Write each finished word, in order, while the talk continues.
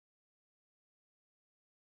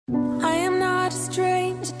I am not a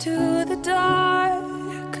stranger to the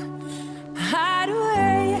dark. Hide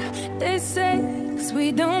away, they say, 'cause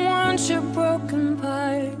we don't want your broken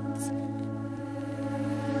parts.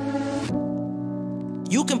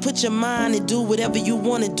 You can put your mind and do whatever you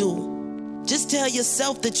want to do. Just tell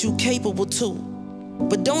yourself that you're capable too.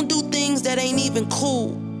 But don't do things that ain't even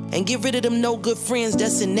cool. And get rid of them no good friends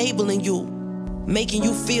that's enabling you, making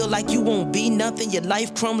you feel like you won't be nothing. Your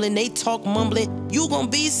life crumbling, they talk mumbling. You gon'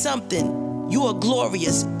 be something. You are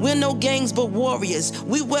glorious. We're no gangs but warriors.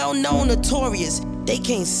 We well known, notorious. They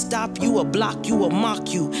can't stop you or block you or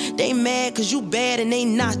mock you. They mad cause you bad and they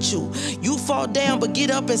not you. You fall down but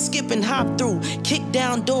get up and skip and hop through. Kick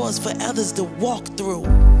down doors for others to walk through.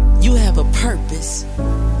 You have a purpose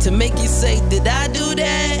to make you say, did I do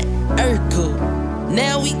that? Urkel.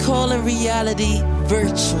 Now we callin' reality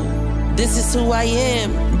virtual. This is who I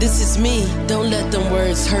am, this is me. Don't let them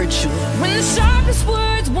words hurt you. When the sharpest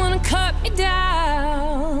words wanna cut me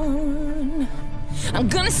down, I'm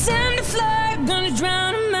gonna send a flood, gonna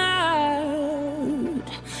drown them out.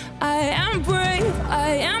 I am brave,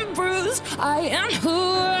 I am bruised, I am who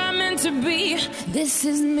I'm meant to be. This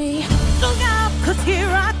is me. Look out, 'cause here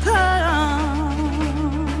I come,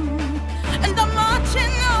 and I'm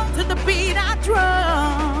marching on to the beat I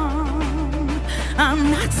drum.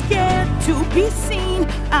 I'm not scared to be seen,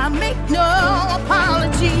 I make no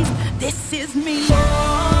apologies. This is me.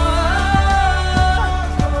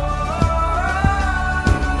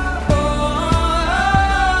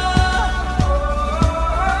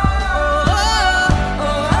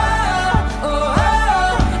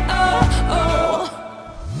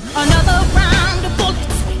 Another round of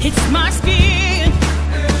bullets hits my skin.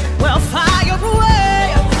 Well, fire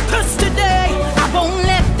away, 'cause today I won't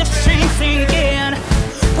let the shame sink in.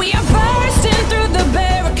 We are bursting through the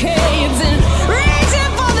barricades and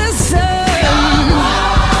reaching for the sun.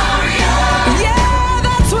 Yeah,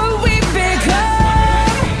 that's what we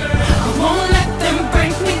become. I won't let them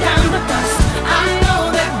break me down to dust. I know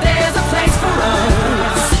that there's a place for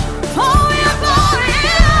us. Oh yeah, oh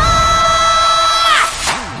yeah.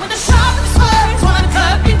 When the sharpest words wanna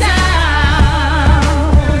cut me down,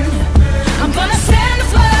 I'm gonna send a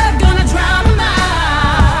flood, gonna drown them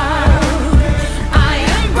out. I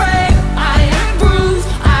am brave, I am bruised,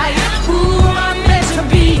 I am who I'm meant to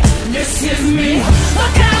be. This is me.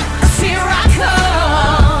 Look out, 'cause here I come.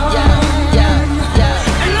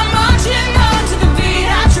 And I'm marching on to the beat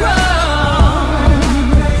I drum.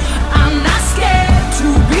 I'm not scared to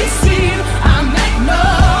be seen, I make no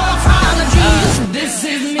apologies. This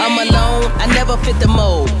is me. I'm alone, I never fit the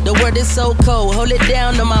mold. The word is so cold, hold it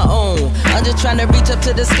down on my own. I'm just trying to reach up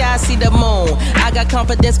to the sky, see the moon. I got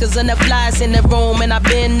confidence cause I'm the flies in the room. And I've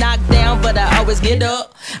been knocked down, but I always get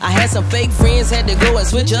up. I had some fake friends, had to go and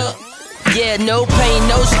switch up. Yeah, no pain,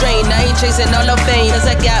 no strain, I ain't chasing all the fame. Cause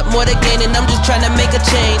I got more to gain and I'm just trying to make a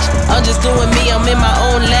change. I'm just doing me, I'm in my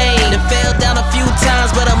own lane. I fell down a few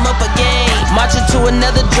times, but I'm up again. Marching to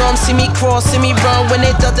another drum, see me cross, see me run. When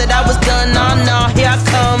they thought that I was done, nah, here I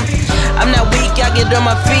come. I'm not weak, I get on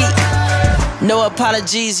my feet. No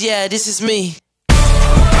apologies, yeah, this is me.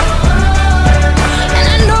 And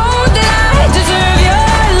I know that I deserve your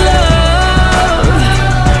love.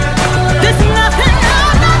 There's nothing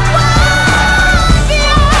I'm not worth,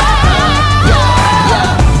 yeah.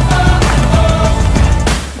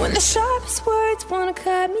 When the sharpest words wanna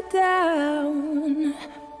cut me down,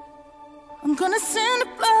 I'm gonna send a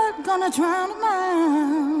flood, gonna drown them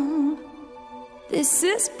out. this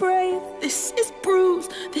is brave, This is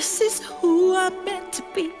bruised, this is who I'm meant to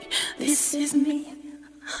be. This is me.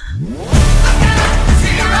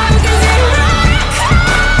 here I